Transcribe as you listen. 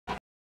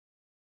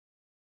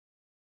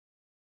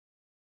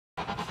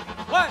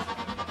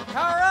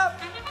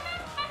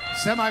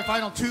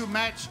Semifinal 2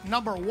 match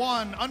number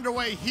 1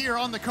 underway here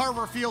on the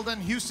Carver Field in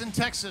Houston,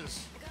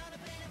 Texas.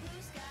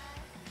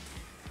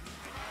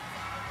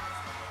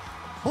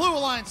 Blue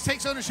Alliance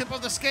takes ownership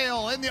of the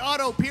scale in the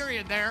auto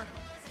period there.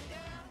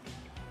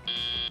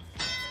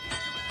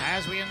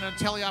 As we enter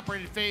the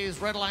teleoperated phase,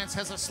 Red Alliance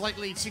has a slight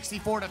lead,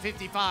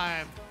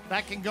 64-55.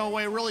 That can go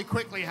away really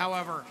quickly,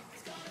 however.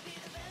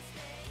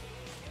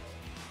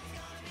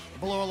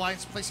 Blue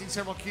Alliance placing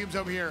several cubes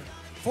over here.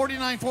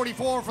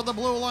 49-44 for the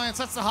Blue Alliance.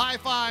 That's the high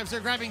fives. They're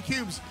grabbing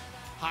cubes.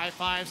 High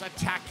fives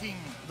attacking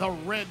the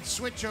red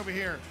switch over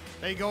here.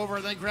 They go over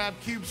and they grab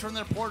cubes from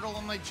their portal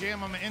and they jam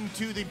them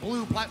into the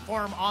blue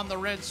platform on the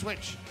red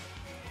switch.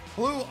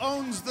 Blue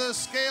owns the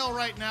scale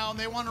right now and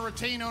they want to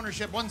retain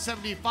ownership.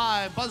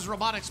 175. Buzz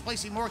Robotics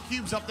placing more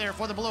cubes up there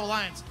for the Blue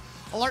Alliance.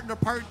 Alert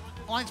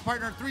Alliance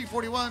partner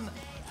 341.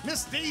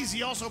 Miss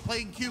Daisy also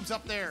playing cubes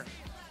up there.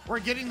 We're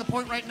getting the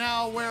point right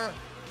now where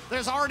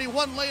there's already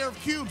one layer of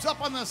cubes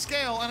up on the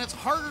scale, and it's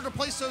harder to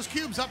place those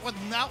cubes up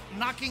without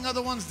knocking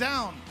other ones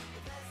down.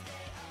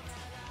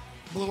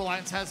 Blue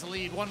Alliance has the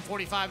lead,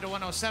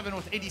 145-107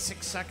 with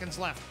 86 seconds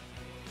left.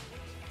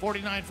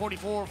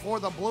 49-44 for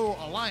the Blue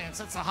Alliance.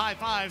 That's the high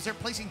fives. They're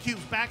placing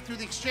cubes back through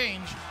the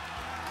exchange.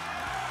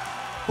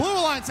 Blue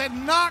Alliance had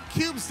knocked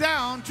cubes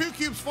down. 2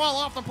 cubes fall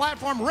off the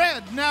platform.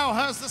 Red now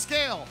has the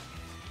scale.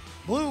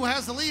 Blue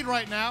has the lead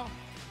right now.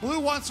 Blue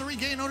wants to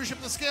regain ownership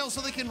of the scale so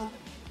they can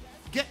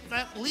get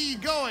that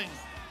lead going.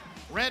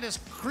 Red is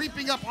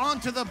creeping up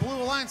onto the Blue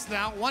Alliance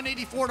now,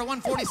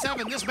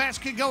 184-147. This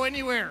match could go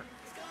anywhere.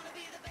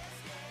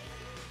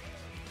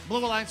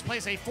 Blue Alliance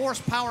plays a force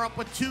power up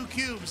with 2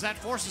 cubes. That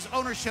forces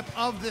ownership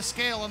of the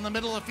scale in the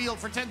middle of the field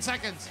for 10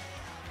 seconds.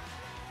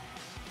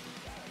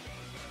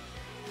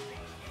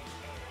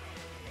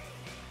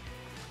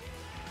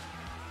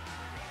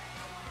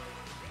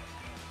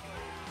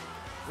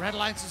 Red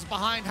Alliance is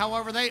behind,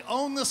 however, they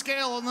own the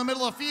scale in the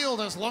middle of the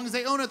field. As long as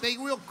they own it, they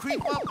will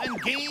creep up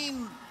and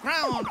gain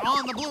ground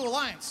on the Blue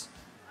Alliance.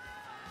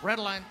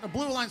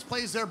 Blue Alliance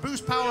plays their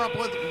boost power up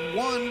with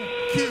 1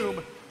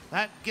 cube.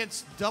 That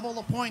gets double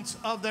the points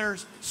of their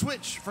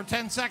switch for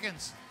 10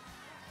 seconds.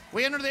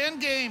 We enter the end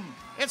game.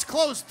 It's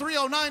close,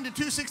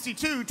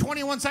 309-262,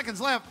 21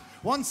 seconds left.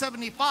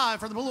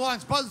 175 for the Blue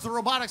Alliance. Buzz the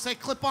Robotics, they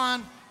clip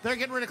on. They're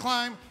getting ready to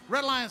climb.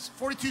 Red Alliance,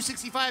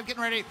 42-65,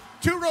 getting ready.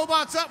 2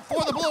 robots up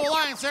for the Blue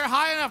Alliance. They're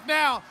high enough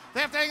now.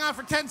 They have to hang on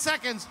for 10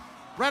 seconds.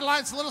 Red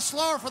Alliance a little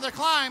slower for their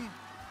climb.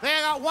 They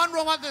got 1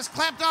 robot that's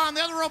clamped on.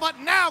 The other robot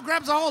now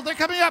grabs a hold. They're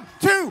coming up.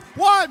 2,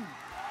 1.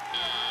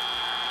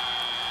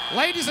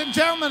 Ladies and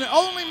gentlemen, it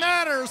only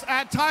matters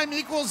at time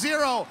equals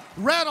 0.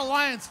 Red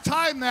Alliance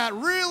timed that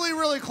really,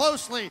 really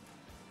closely.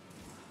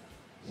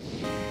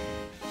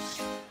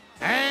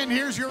 And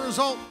here's your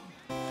result.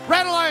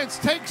 Red Alliance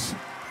takes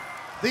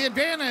the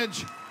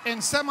advantage in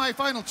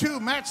semifinal 2,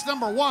 match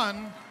number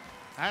 1.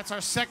 That's our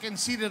 2nd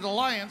seeded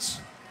alliance,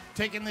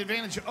 taking the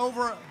advantage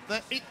over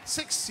the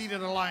 6th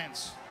seeded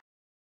alliance.